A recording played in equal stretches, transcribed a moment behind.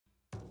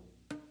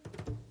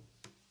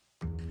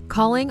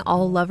calling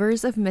all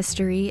lovers of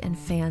mystery and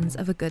fans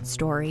of a good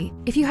story.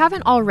 If you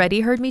haven't already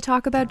heard me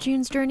talk about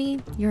June's Journey,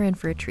 you're in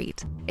for a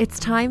treat. It's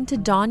time to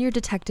don your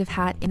detective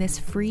hat in this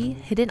free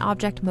hidden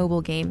object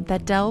mobile game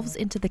that delves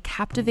into the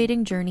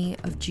captivating journey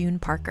of June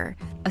Parker,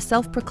 a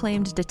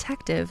self-proclaimed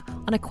detective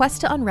on a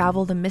quest to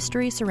unravel the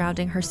mystery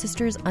surrounding her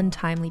sister's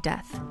untimely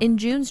death. In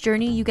June's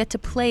Journey, you get to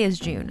play as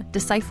June,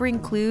 deciphering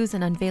clues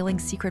and unveiling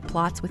secret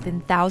plots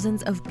within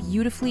thousands of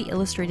beautifully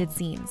illustrated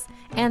scenes.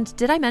 And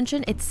did I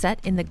mention it's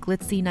set in the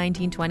glitzy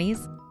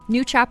 1920s?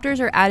 New chapters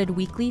are added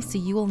weekly, so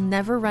you will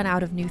never run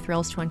out of new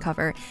thrills to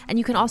uncover, and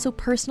you can also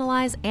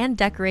personalize and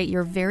decorate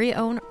your very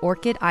own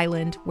Orchid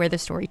Island where the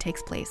story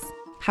takes place.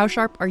 How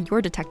sharp are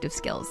your detective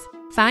skills?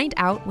 Find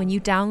out when you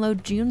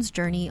download June's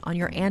Journey on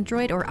your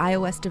Android or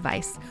iOS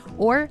device,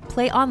 or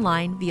play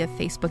online via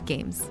Facebook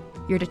Games.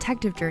 Your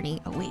detective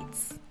journey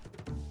awaits.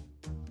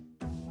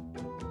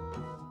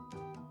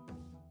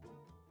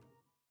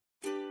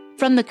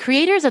 From the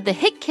creators of the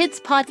hit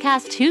kids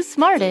podcast Too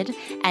Smarted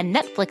and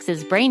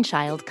Netflix's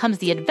Brainchild comes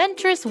the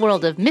adventurous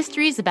world of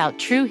mysteries about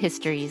true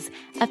histories,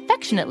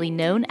 affectionately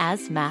known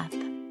as math.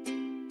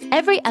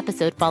 Every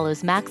episode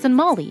follows Max and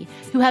Molly,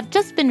 who have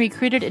just been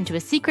recruited into a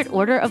secret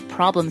order of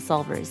problem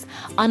solvers,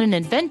 on an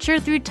adventure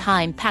through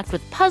time packed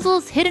with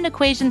puzzles, hidden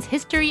equations,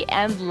 history,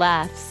 and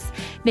laughs,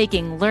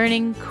 making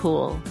learning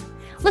cool.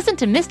 Listen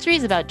to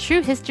Mysteries About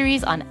True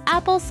Histories on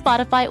Apple,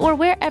 Spotify, or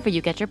wherever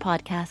you get your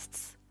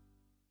podcasts.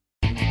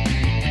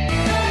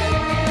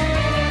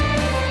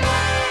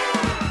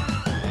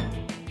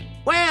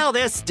 Well,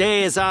 this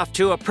day is off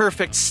to a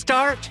perfect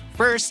start.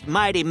 First,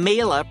 Mighty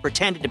Mila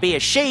pretended to be a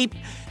sheep,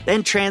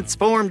 then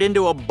transformed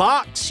into a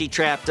box she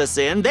trapped us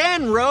in.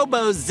 Then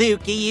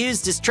Robozuki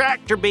used his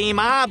tractor beam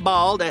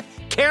eyeball to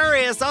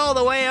carry us all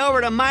the way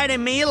over to Mighty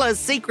Mila's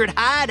secret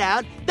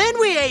hideout. Then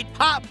we ate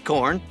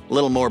popcorn. A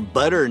little more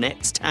butter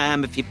next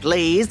time, if you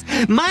please.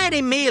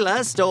 Mighty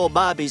Mila stole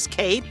Bobby's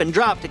cape and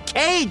dropped a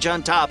cage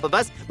on top of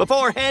us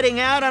before heading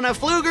out on a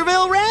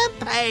Pflugerville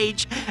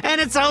rampage. And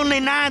it's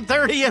only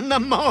 9:30 in the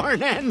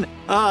morning.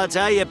 Oh, I'll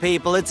tell you,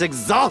 people, it's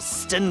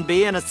exhausting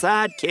being a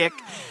sidekick.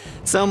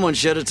 Someone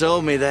should have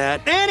told me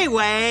that.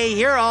 Anyway,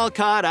 you're all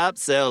caught up,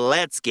 so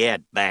let's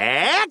get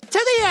back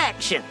to the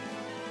action.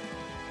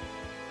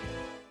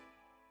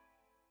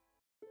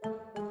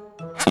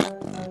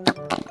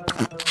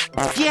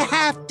 You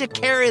have to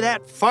carry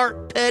that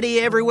fart putty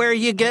everywhere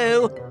you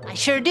go. I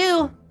sure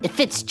do. It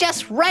fits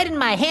just right in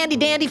my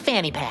handy-dandy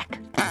fanny pack.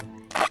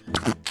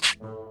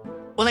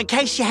 Well, in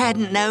case you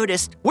hadn't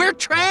noticed, we're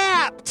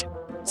trapped.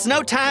 It's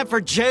no time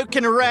for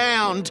joking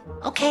around.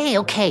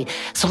 Okay.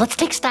 So let's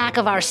take stock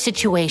of our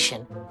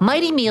situation.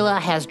 Mighty Mila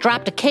has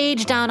dropped a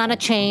cage down on a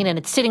chain and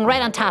it's sitting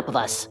right on top of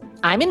us.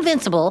 I'm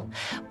invincible,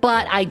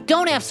 but I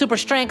don't have super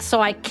strength,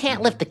 so I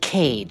can't lift the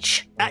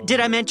cage. Did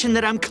I mention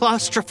that I'm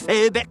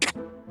claustrophobic?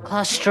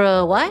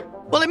 Claustro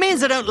what? Well, it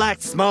means I don't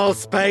like small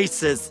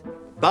spaces.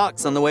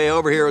 Box on the way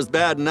over here was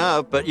bad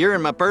enough, but you're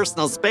in my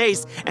personal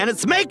space, and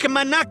it's making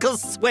my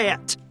knuckles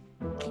sweat.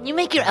 Can you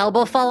make your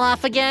elbow fall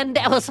off again?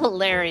 That was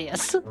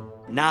hilarious.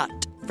 Not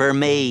for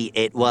me,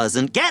 it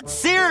wasn't. Get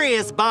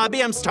serious,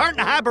 Bobby. I'm starting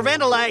to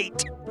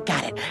hyperventilate.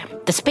 Got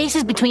it. The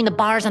spaces between the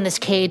bars on this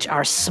cage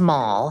are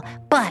small,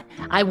 but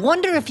I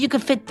wonder if you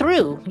could fit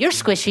through. You're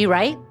squishy,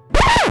 right?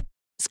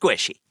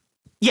 Squishy.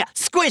 Yeah,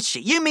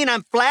 squishy. You mean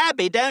I'm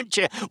flabby, don't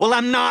you? Well,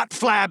 I'm not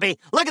flabby.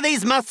 Look at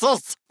these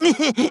muscles.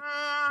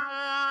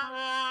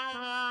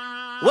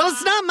 Well,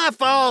 it's not my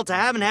fault. I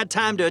haven't had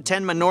time to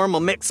attend my normal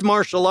mixed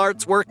martial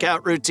arts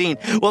workout routine.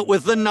 What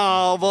with the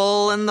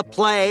novel and the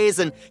plays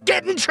and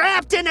getting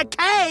trapped in a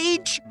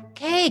cage.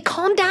 Okay,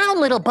 calm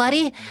down, little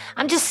buddy.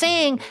 I'm just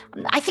saying,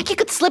 I think you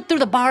could slip through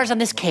the bars on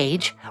this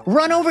cage,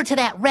 run over to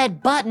that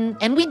red button,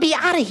 and we'd be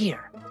out of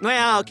here.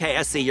 Well, okay,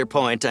 I see your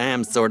point. I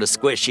am sort of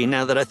squishy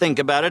now that I think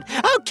about it.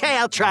 Okay,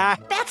 I'll try.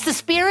 That's the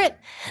spirit.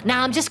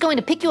 Now I'm just going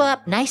to pick you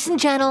up nice and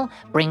gentle,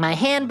 bring my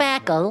hand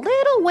back a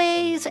little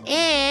ways,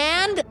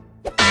 and...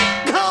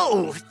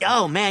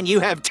 Oh, man, you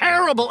have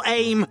terrible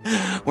aim.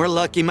 We're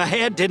lucky my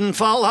head didn't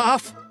fall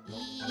off.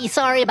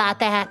 Sorry about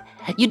that.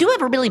 You do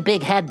have a really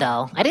big head,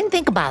 though. I didn't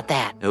think about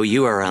that. Oh,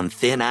 you are on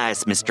thin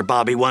ice, Mr.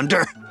 Bobby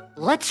Wonder.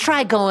 Let's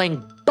try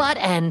going butt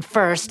end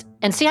first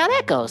and see how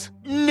that goes.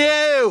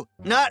 No,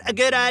 not a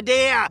good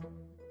idea.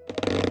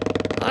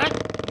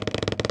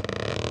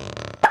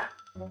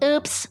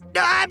 Oops.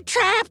 I'm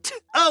trapped.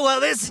 Oh,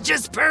 well, this is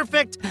just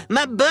perfect.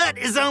 My butt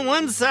is on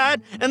one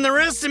side, and the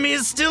rest of me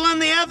is still on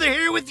the other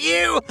here with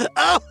you.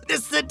 Oh,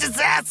 this is a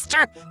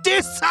disaster.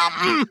 Do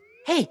something.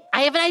 Hey,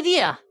 I have an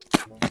idea.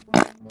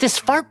 This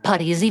fart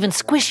putty is even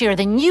squishier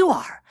than you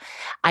are.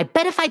 I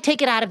bet if I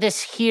take it out of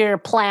this here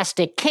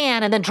plastic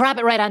can and then drop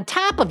it right on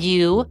top of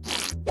you...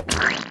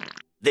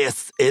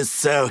 This is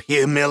so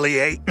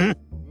humiliating.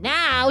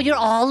 Now you're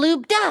all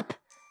lubed up.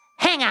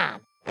 Hang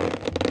on.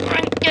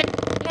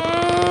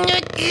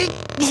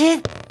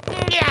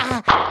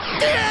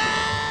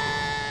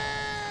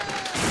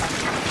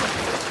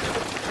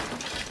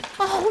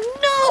 Oh,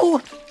 no!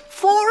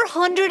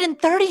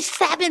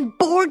 437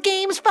 board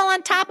games fell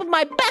on top of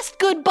my best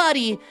good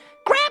buddy.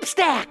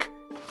 Grabstack!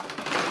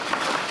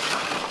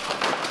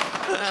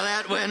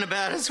 That went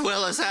about as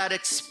well as I'd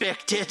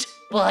expected.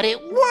 But it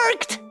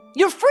worked!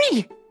 You're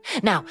free!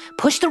 Now,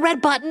 push the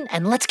red button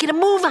and let's get a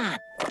move on.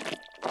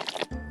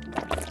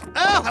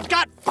 Oh, I've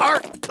got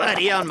fart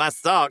putty on my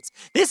socks.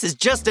 This is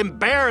just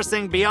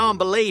embarrassing beyond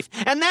belief.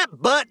 And that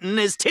button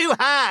is too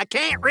high. I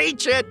can't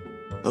reach it.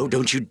 Oh,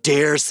 don't you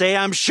dare say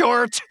I'm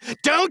short.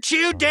 Don't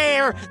you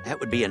dare. That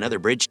would be another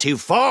bridge too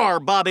far,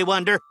 Bobby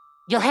Wonder.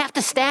 You'll have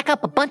to stack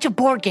up a bunch of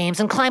board games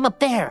and climb up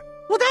there.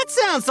 Well, that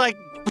sounds like,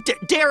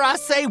 dare I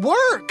say,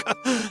 work.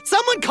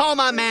 Someone call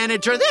my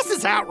manager. This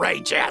is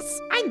outrageous.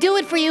 I'd do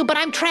it for you, but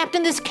I'm trapped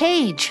in this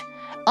cage.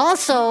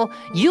 Also,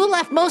 you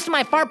left most of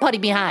my fart putty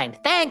behind.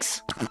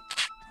 Thanks.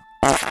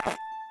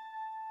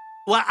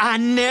 Well, I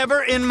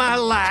never in my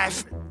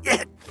life...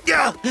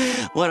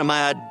 What am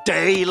I, a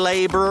day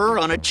laborer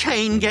on a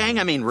chain gang?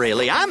 I mean,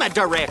 really, I'm a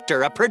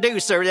director, a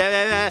producer.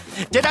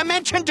 Did I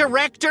mention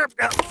director?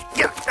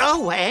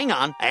 Oh, hang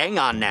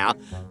on now.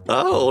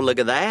 Oh, look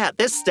at that.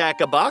 This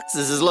stack of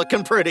boxes is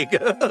looking pretty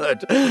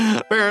good.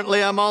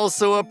 Apparently, I'm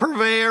also a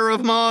purveyor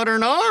of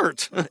modern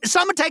art.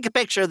 Someone take a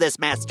picture of this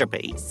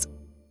masterpiece.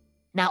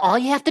 Now all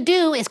you have to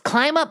do is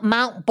climb up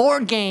Mount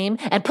Board Game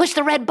and push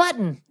the red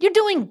button. You're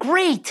doing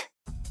great.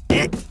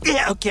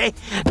 Yeah, okay.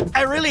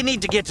 I really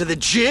need to get to the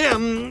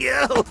gym.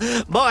 Oh,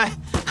 boy,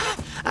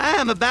 I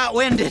am about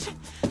winded.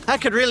 I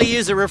could really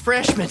use a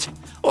refreshment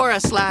or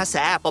a slice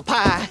of apple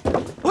pie.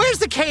 Where's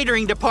the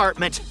catering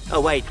department?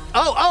 Oh, wait.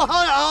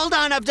 Hold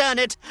on, I've done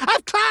it.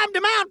 I've climbed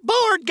to Mount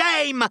Board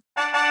Game.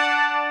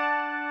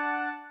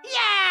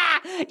 Yeah,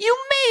 you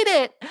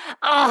made it.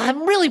 Oh,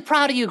 I'm really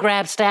proud of you,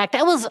 Grabstack.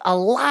 That was a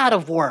lot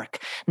of work.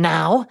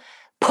 Now,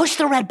 push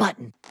the red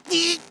button.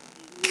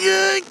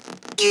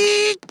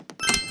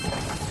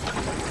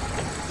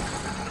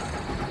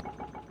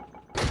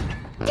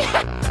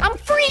 I'm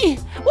free!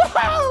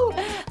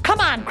 Woohoo! Come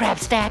on,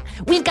 Grabstack.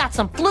 We've got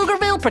some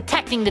Pflugerville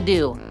protecting to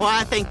do. Well,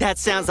 I think that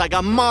sounds like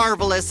a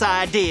marvelous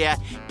idea.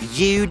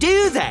 You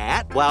do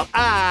that while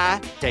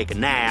I take a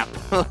nap.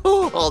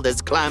 All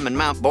this climbing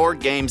Mount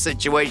Board Game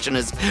situation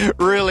has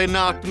really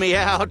knocked me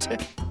out.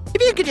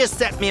 If you could just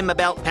set me in my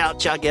belt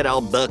pouch, I'll get all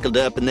buckled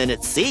up, and then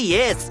it's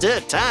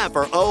siesta time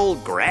for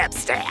old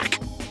Grabstack.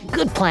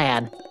 Good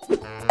plan.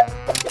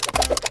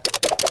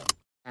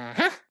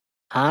 Uh-huh.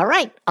 All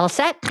right, all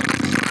set?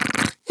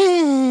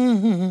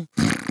 You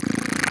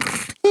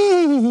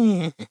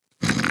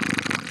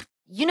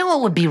know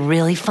what would be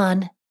really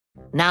fun?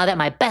 Now that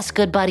my best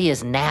good buddy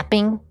is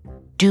napping,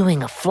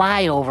 doing a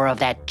flyover of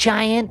that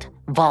giant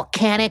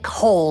volcanic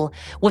hole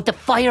with the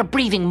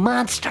fire-breathing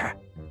monster.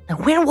 Now,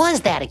 where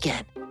was that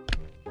again?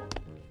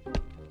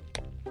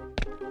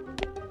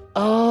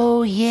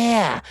 Oh,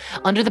 yeah,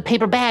 under the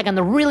paper bag on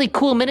the really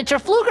cool miniature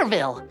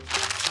Pflugerville.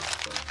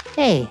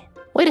 Hey,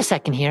 wait a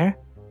second here.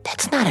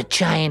 That's not a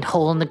giant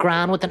hole in the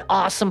ground with an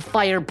awesome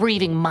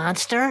fire-breathing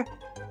monster.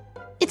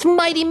 It's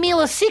Mighty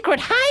Mila's secret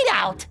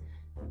hideout.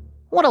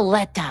 What a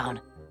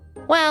letdown.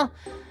 Well,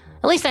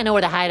 at least I know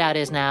where the hideout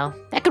is now.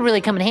 That could really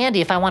come in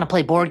handy if I want to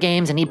play board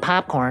games and eat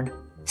popcorn.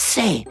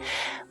 Say,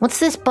 what's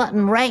this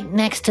button right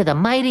next to the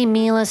Mighty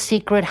Mila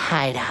secret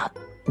hideout?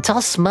 It's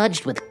all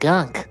smudged with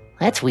gunk.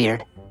 That's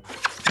weird.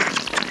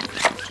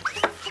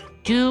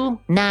 Do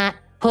not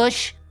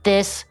push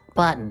this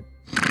button.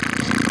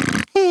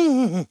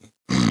 I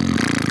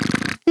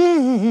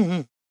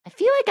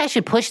feel like I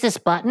should push this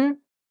button.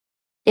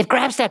 If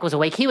Grabstack was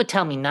awake, he would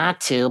tell me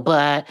not to,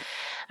 but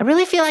I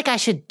really feel like I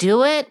should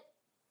do it.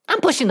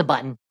 I'm pushing the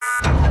button.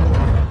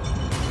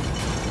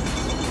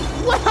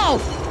 Whoa!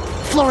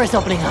 Floor is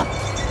opening up.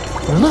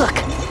 Look,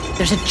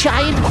 there's a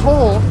giant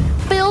hole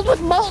filled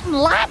with molten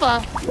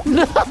lava.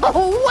 No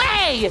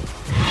way!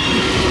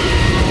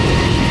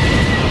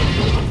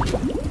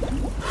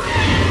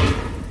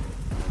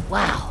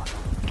 Wow,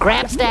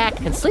 Grabstack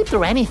can sleep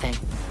through anything.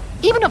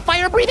 Even a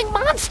fire-breathing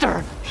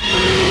monster!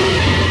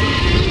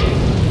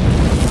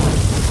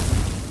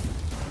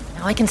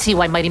 Now I can see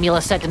why Mighty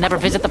Mila said to never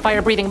visit the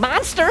fire-breathing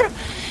monster.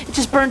 It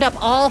just burned up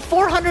all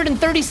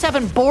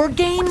 437 board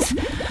games.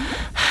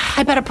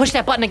 I better push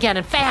that button again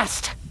and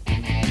fast.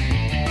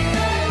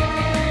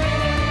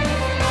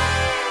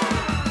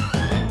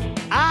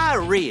 I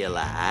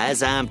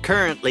realize I'm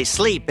currently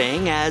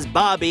sleeping as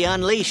Bobby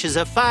unleashes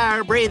a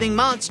fire-breathing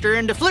monster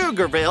into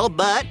Pflugerville,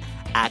 but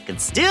I can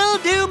still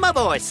do my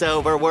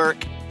voiceover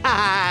work.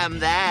 I'm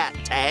that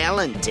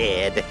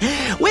talented.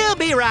 We'll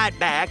be right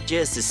back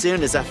just as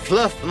soon as I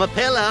fluff my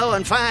pillow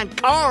and find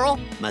Carl,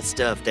 my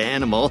stuffed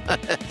animal.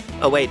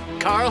 Oh, wait,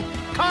 Carl?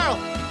 Carl,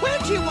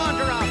 where'd you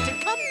wander off to?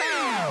 Come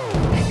back!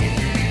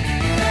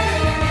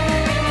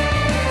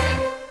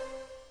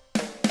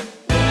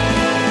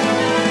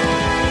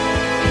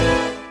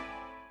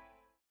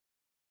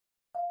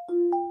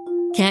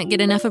 Can't get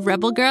enough of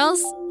Rebel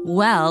Girls?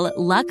 Well,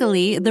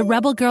 luckily, the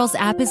Rebel Girls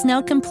app is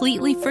now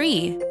completely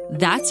free.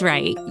 That's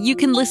right. You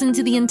can listen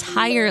to the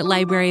entire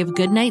library of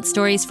goodnight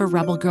stories for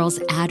Rebel Girls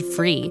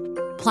ad-free.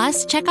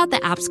 Plus, check out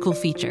the app's cool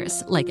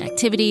features like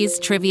activities,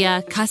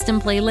 trivia, custom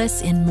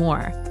playlists, and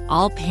more.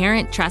 All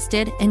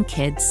parent-trusted and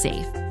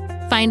kids-safe.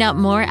 Find out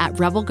more at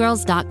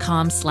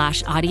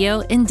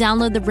rebelgirls.com/audio and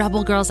download the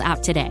Rebel Girls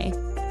app today.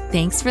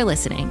 Thanks for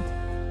listening.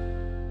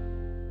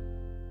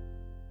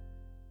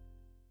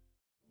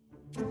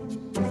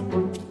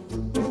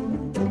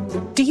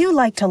 Do you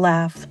like to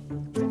laugh?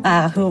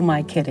 Who am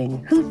I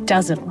kidding? Who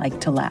doesn't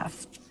like to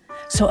laugh?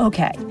 So,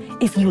 okay,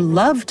 if you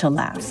love to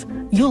laugh,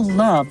 you'll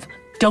love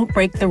Don't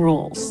Break the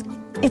Rules.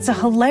 It's a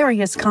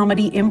hilarious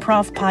comedy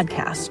improv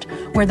podcast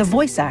where the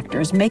voice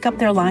actors make up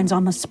their lines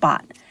on the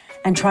spot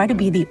and try to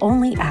be the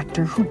only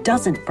actor who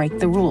doesn't break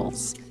the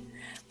rules.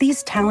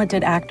 These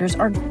talented actors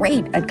are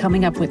great at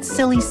coming up with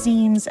silly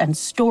scenes and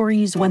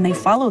stories when they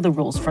follow the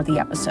rules for the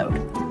episode.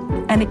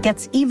 And it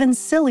gets even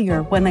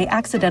sillier when they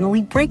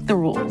accidentally break the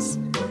rules.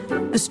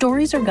 The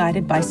stories are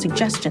guided by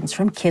suggestions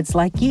from kids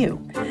like you,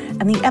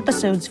 and the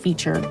episodes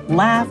feature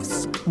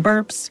laughs,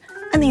 burps,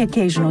 and the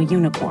occasional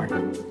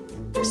unicorn.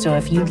 So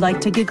if you'd like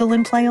to giggle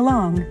and play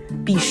along,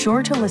 be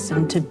sure to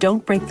listen to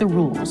Don't Break the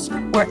Rules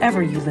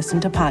wherever you listen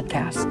to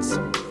podcasts.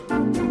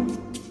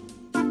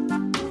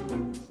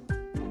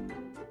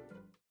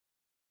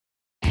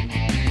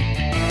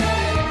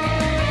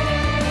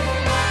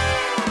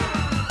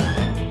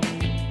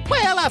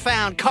 I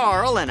found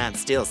Carl, and I'm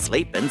still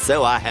sleeping,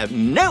 so I have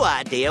no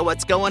idea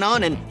what's going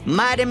on in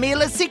Mighty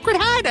Mila's secret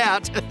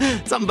hideout.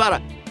 Something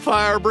about a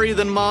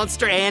fire-breathing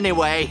monster.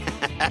 Anyway,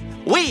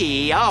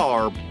 we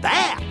are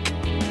back.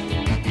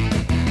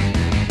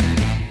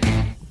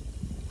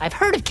 I've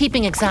heard of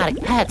keeping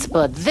exotic pets,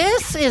 but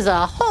this is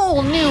a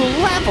whole new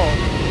level.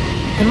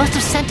 They must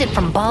have sent it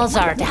from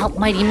Balzar to help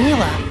Mighty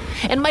Mila.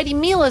 And Mighty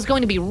Mila is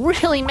going to be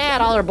really mad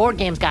all her board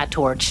games got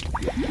torched.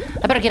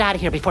 I better get out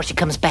of here before she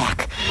comes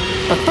back.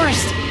 But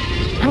first,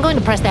 I'm going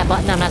to press that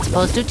button I'm not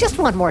supposed to just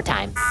one more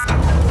time.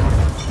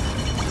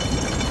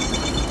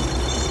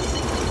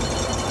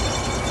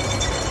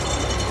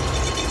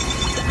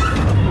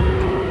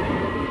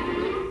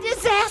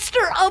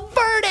 Disaster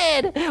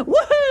averted!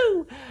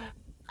 Woohoo!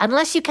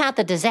 Unless you count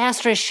the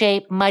disastrous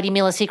shape Mighty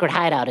Mila's secret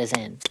hideout is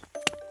in.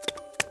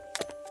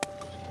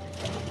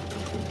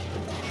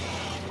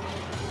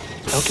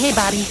 Okay,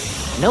 Bobby,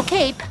 no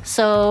cape,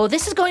 so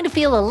this is going to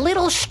feel a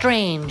little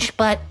strange,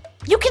 but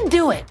you can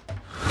do it.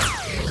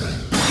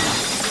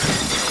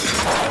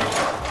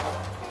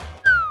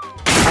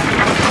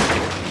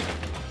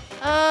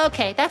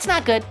 Okay, that's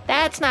not good.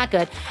 That's not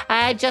good.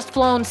 I've just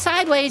flown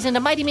sideways into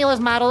Mighty Mila's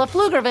model of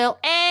Pflugerville,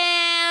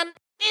 and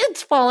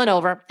it's fallen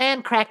over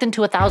and cracked into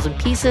 1,000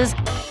 pieces.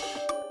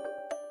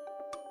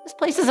 This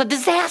place is a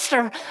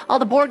disaster. All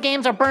the board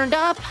games are burned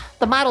up,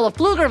 the model of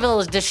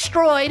Pflugerville is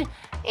destroyed,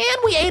 and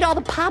we ate all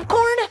the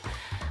popcorn?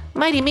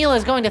 Mighty Mila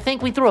is going to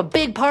think we threw a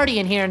big party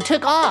in here and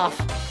took off.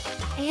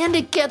 And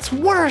it gets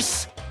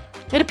worse.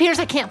 It appears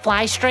I can't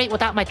fly straight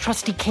without my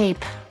trusty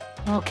cape.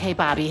 Okay,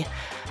 Bobby,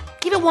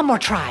 give it one more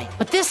try,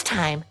 but this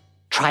time,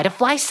 try to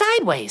fly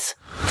sideways.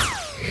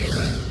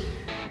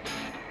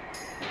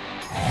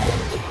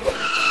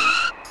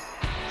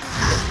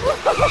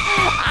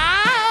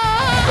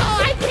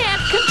 I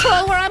can't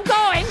control where I'm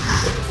going.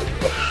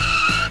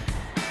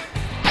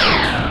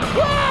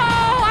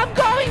 Whoa, I'm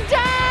going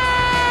down!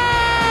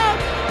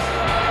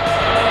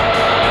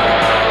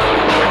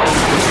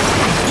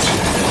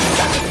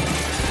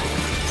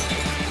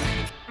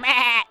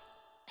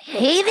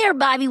 Hey there,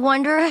 Bobby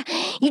Wonder.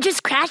 You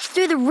just crashed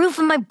through the roof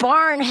of my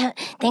barn.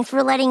 Thanks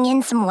for letting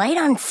in some light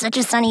on such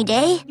a sunny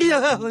day.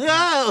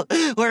 Oh,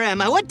 where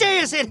am I? What day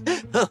is it?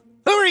 Oh,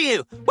 who are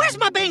you? Where's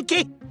my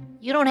binky?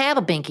 You don't have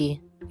a binky.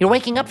 You're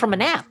waking up from a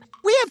nap.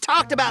 We have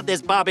talked about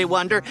this, Bobby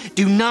Wonder.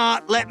 Do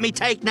not let me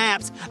take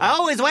naps. I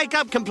always wake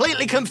up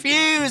completely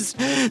confused.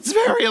 It's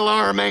very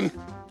alarming.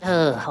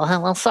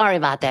 Well, sorry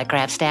about that,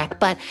 Grabstack,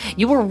 but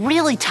you were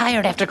really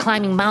tired after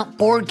climbing Mount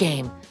Board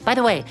Game. By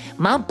the way,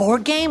 Mount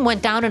Board Game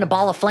went down in a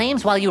ball of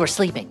flames while you were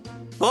sleeping.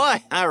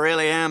 Boy, I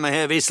really am a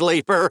heavy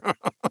sleeper.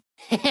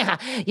 Yeah,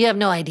 you have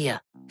no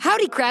idea.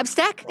 Howdy,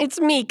 Grabstack. It's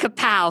me,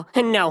 Kapow.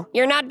 And no,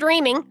 you're not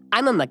dreaming.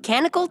 I'm a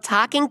mechanical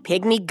talking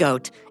pygmy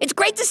goat. It's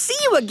great to see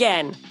you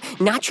again.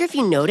 Not sure if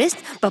you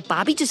noticed, but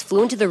Bobby just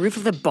flew into the roof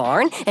of the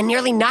barn and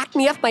nearly knocked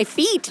me off my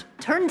feet.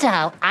 Turns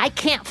out I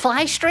can't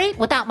fly straight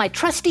without my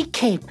trusty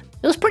cape.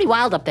 It was pretty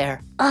wild up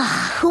there.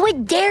 Who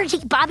would dare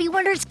take Bobby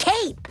Wonder's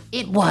cape?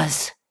 It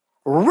was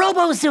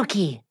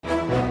Robozuki.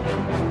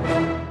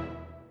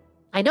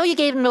 I know you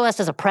gave him to us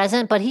as a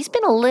present, but he's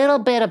been a little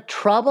bit of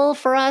trouble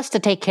for us to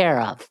take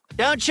care of.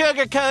 Don't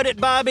sugarcoat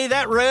it, Bobby.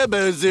 That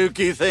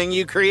Robozuki thing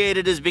you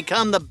created has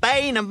become the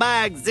bane of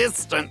my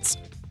existence.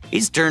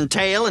 He's turned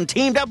tail and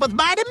teamed up with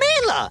Mighty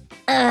Mila.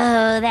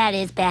 Oh, that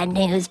is bad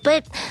news.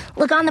 But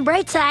look on the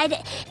bright side.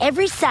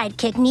 Every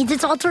sidekick needs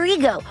its alter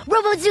ego.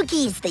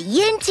 Robozuki's the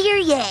yin to your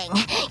yang.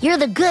 You're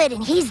the good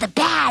and he's the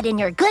bad in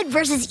your good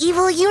versus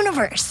evil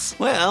universe.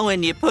 Well,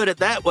 when you put it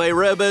that way,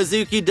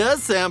 Robozuki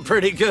does sound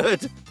pretty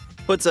good.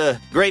 Puts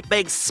a great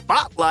big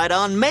spotlight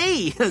on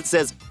me. It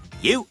says,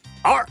 "You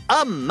are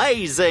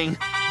amazing."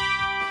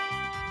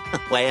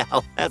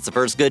 Well, that's the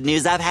first good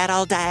news I've had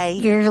all day.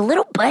 Your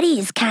little buddy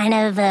is kind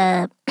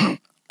of,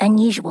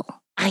 unusual.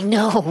 I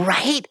know,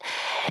 right?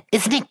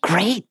 Isn't it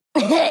great?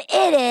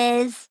 It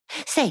is.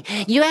 Say,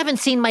 you haven't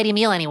seen Mighty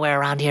Mila anywhere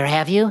around here,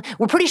 have you?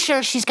 We're pretty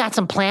sure she's got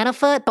some plan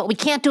afoot, but we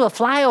can't do a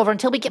flyover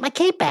until we get my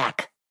cape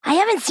back. I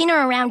haven't seen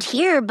her around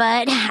here,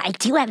 but I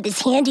do have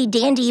this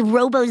handy-dandy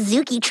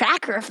Robo-Zuki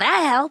tracker, if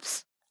that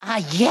helps.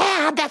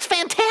 Yeah, that's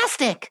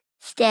fantastic.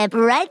 Step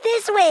right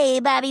this way,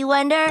 Bobby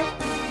Wonder.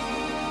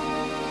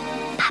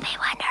 Bobby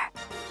Wonder.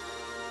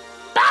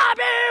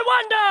 Bobby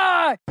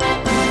Wonder!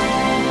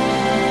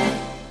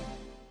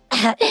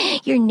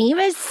 Your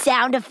Neva's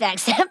sound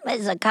effects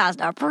must have cost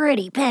a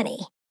pretty penny.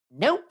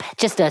 Nope,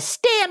 just a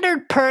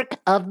standard perk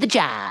of the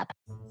job.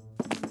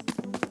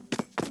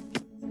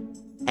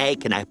 Hey,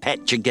 can I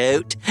pet your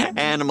goat?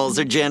 Animals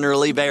are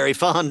generally very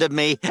fond of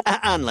me,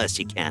 unless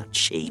you count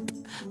sheep.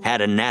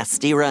 Had a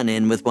nasty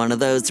run-in with one of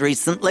those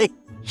recently.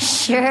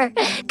 Sure,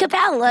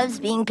 Kapow loves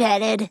being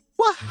petted.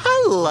 Well,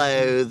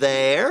 hello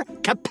there.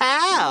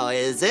 Kapow,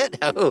 is it?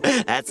 Oh,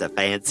 that's a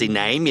fancy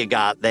name you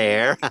got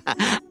there.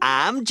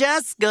 I'm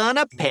just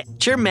gonna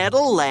pet your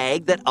metal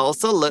leg that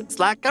also looks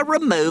like a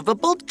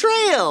removable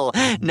drill.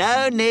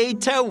 No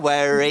need to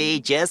worry,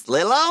 just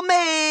little old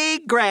me,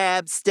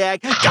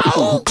 Grabstack.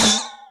 Go!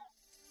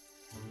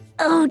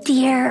 Oh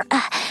dear,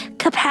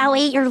 Kapow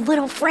ate your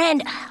little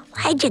friend.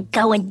 Why'd you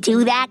go and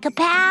do that,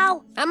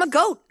 Kapow? I'm a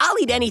goat. I'll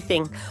eat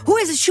anything. Who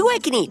has a shoe I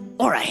can eat?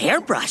 Or a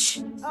hairbrush?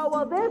 Oh,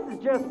 well, this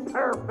is just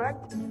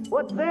perfect.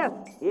 What's this?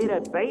 Eat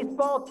a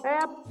baseball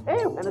cap?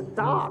 Ew, and a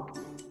sock.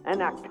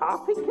 And a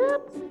coffee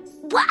cup?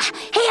 What?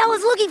 Hey, I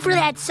was looking for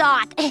that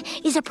sock.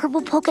 Is it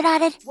purple polka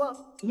dotted?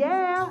 Well,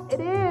 yeah,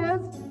 it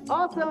is.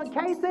 Also, in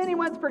case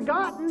anyone's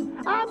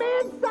forgotten, I'm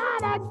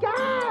inside a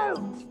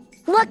goat!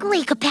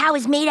 Luckily, Kapow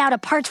is made out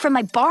of parts from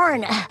my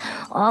barn.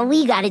 All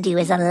we gotta do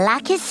is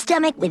unlock his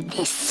stomach with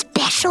this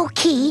special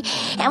key,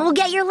 and we'll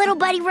get your little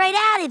buddy right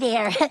out of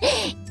there.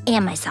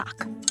 And my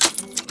sock.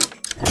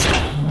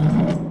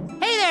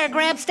 Hey there,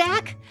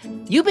 Grabstack.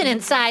 You've been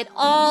inside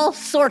all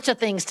sorts of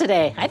things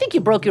today. I think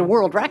you broke your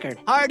world record.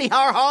 Hardy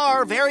har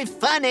har, very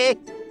funny.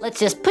 Let's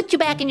just put you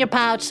back in your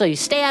pouch so you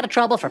stay out of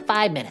trouble for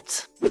 5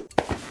 minutes.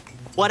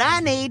 What I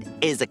need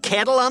is a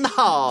kettle on the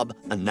hob,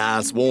 a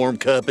nice warm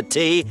cup of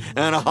tea,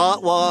 and a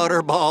hot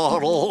water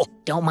bottle.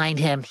 Don't mind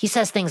him. He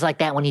says things like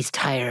that when he's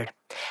tired.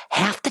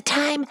 Half the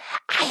time,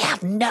 I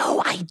have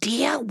no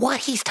idea what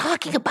he's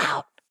talking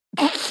about.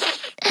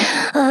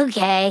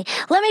 Okay,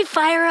 let me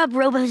fire up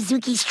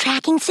Robo-Zuki's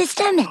tracking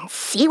system and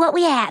see what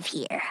we have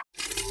here.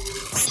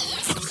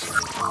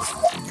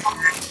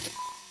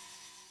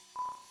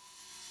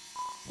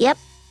 Yep,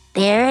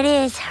 there it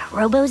is.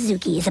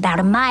 Robo-Zuki is about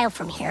a mile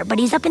from here, but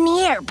he's up in the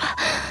air.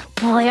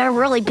 Boy, I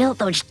really built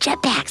those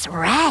jetpacks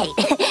right.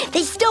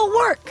 They still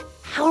work.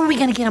 How are we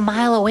going to get a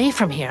mile away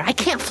from here? I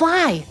can't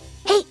fly.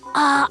 Hey,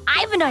 I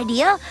have an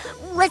idea.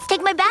 Let's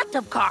take my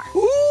bathtub car.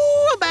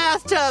 Ooh, a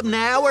bathtub,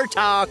 now we're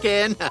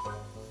talking.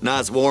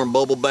 Nice warm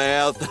bubble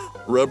bath,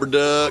 rubber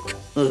duck.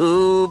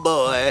 Ooh,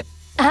 boy.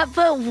 I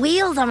put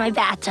wheels on my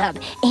bathtub,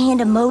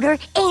 and a motor,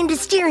 and a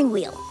steering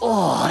wheel.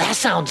 Oh, that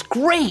sounds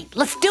great.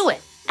 Let's do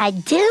it. I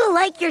do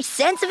like your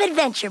sense of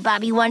adventure,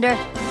 Bobby Wonder.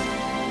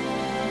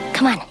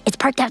 Come on, it's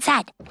parked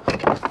outside.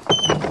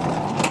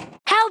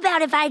 How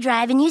about if I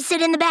drive and you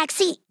sit in the back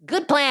seat?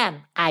 Good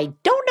plan. I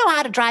don't know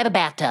how to drive a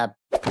bathtub.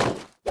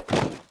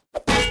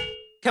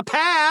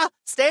 Kapow,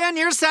 stay on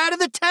your side of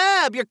the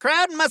tub. You're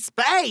crowding my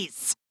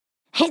space.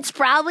 It's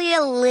probably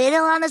a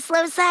little on the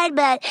slow side,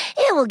 but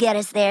it will get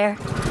us there.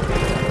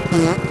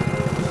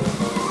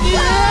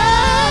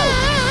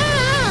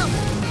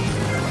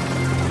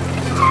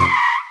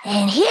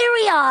 And here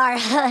we are.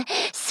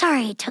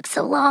 Sorry it took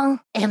so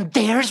long. And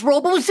there's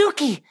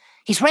Robo-Zuki.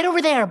 He's right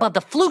over there above the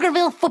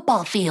Pflugerville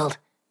football field.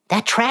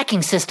 That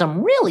tracking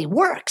system really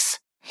works.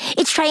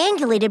 It's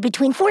triangulated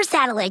between 4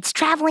 satellites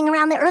traveling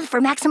around the Earth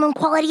for maximum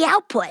quality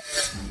output.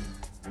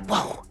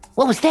 Whoa,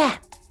 what was that?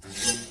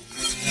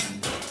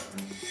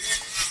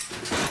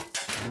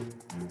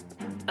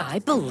 I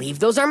believe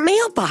those are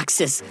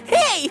mailboxes.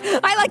 Hey,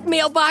 I like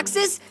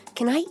mailboxes.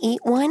 Can I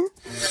eat one?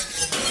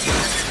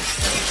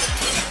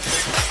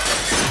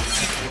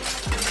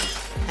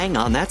 Hang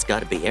on, that's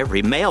got to be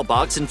every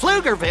mailbox in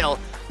Pflugerville.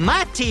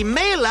 Mighty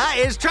Mila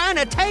is trying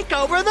to take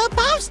over the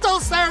postal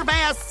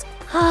service.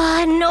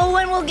 No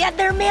one will get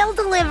their mail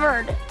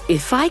delivered.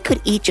 If I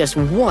could eat just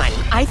one,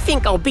 I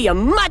think I'll be a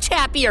much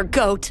happier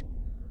goat.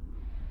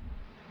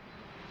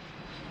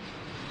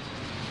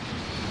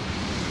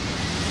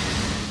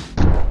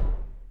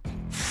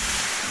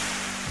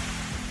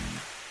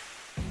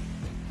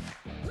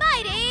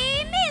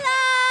 Mighty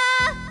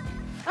Mila!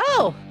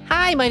 Oh,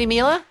 hi, Mighty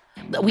Mila.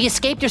 We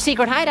escaped your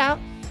secret hideout.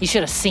 You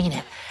should have seen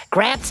it.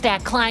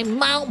 Grabstack climbed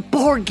Mount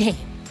Board Game.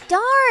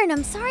 Darn,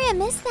 I'm sorry I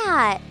missed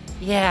that.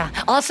 Yeah.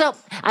 Also,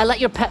 I let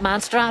your pet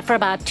monster out for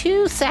about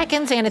 2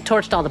 seconds and it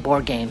torched all the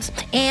board games.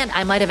 And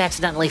I might have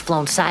accidentally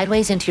flown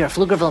sideways into your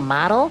Pflugerville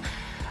model.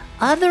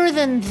 Other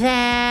than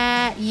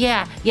that,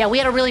 yeah, we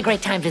had a really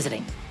great time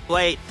visiting.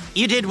 Wait,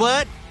 you did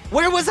what?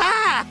 Where was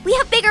I? We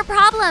have bigger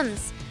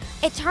problems.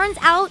 It turns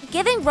out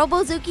giving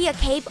Robozuki a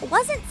cape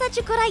wasn't such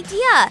a good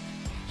idea.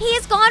 He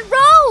has gone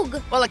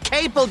rogue. Well, a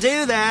cape will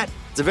do that.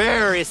 It's a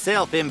very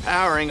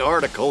self-empowering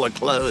article of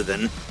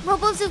clothing.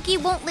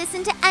 Robozuki won't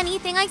listen to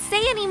anything I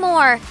say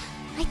anymore.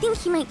 I think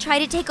he might try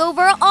to take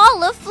over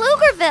all of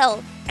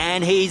Pflugerville.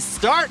 And he's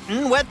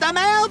starting with the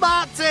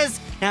mailboxes.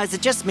 Now, is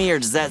it just me, or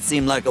does that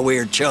seem like a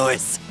weird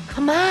choice?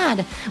 Come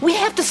on, we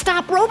have to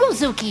stop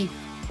Robozuki.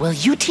 Will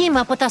you team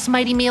up with us,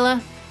 Mighty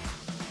Mila?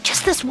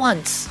 Just this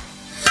once.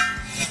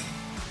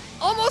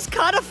 Almost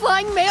caught a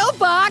flying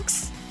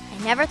mailbox.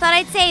 I never thought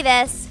I'd say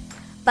this,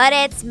 but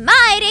it's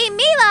Mighty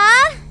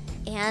Mila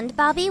and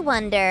Bobby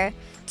Wonder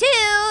to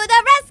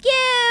the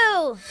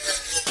rescue!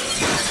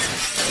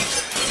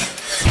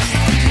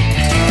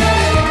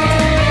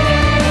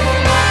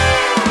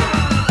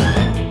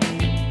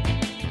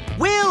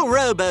 Will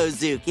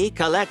Robozuki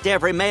collect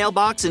every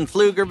mailbox in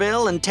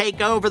Pflugerville and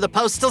take over the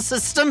postal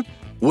system?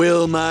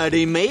 Will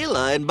Mighty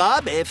Mila and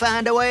Bobby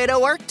find a way to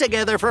work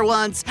together for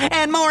once?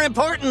 And more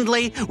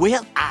importantly,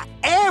 will I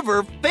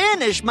ever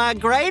finish my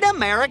great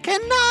American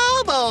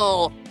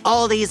novel?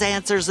 All these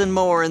answers and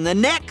more in the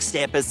next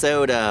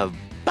episode of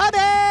Bobby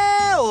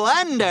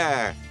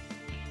Wonder.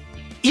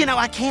 You know,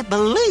 I can't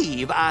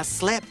believe I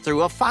slept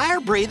through a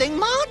fire-breathing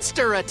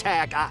monster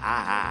attack.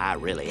 I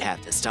really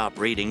have to stop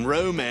reading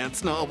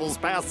romance novels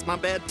past my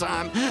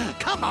bedtime.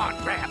 Come on,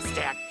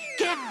 Grabstack,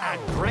 get a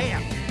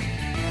grip.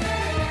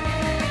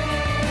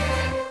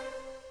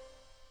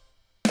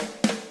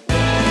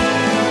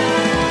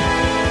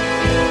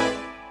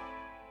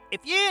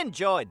 If you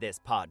enjoyed this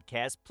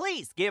podcast,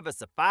 please give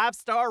us a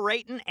 5-star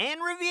rating and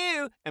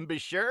review, and be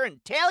sure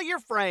and tell your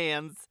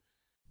friends.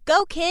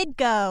 Go, kid,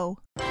 go.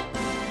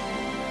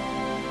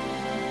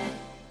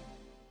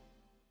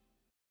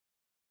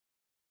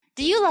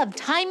 Do you love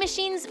time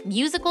machines,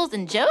 musicals,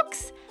 and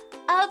jokes?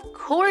 Of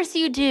course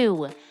you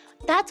do.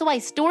 That's why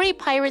Story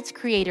Pirates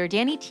creator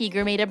Danny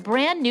Teeger made a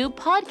brand new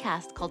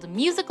podcast called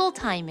Musical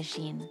Time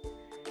Machine.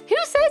 Who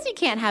says you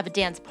can't have a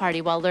dance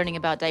party while learning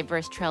about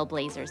diverse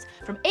trailblazers,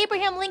 from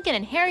Abraham Lincoln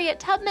and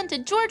Harriet Tubman to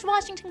George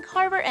Washington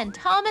Carver and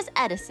Thomas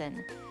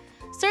Edison?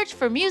 Search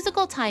for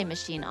Musical Time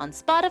Machine on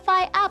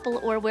Spotify, Apple,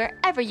 or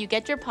wherever you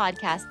get your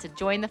podcasts to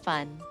join the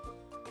fun.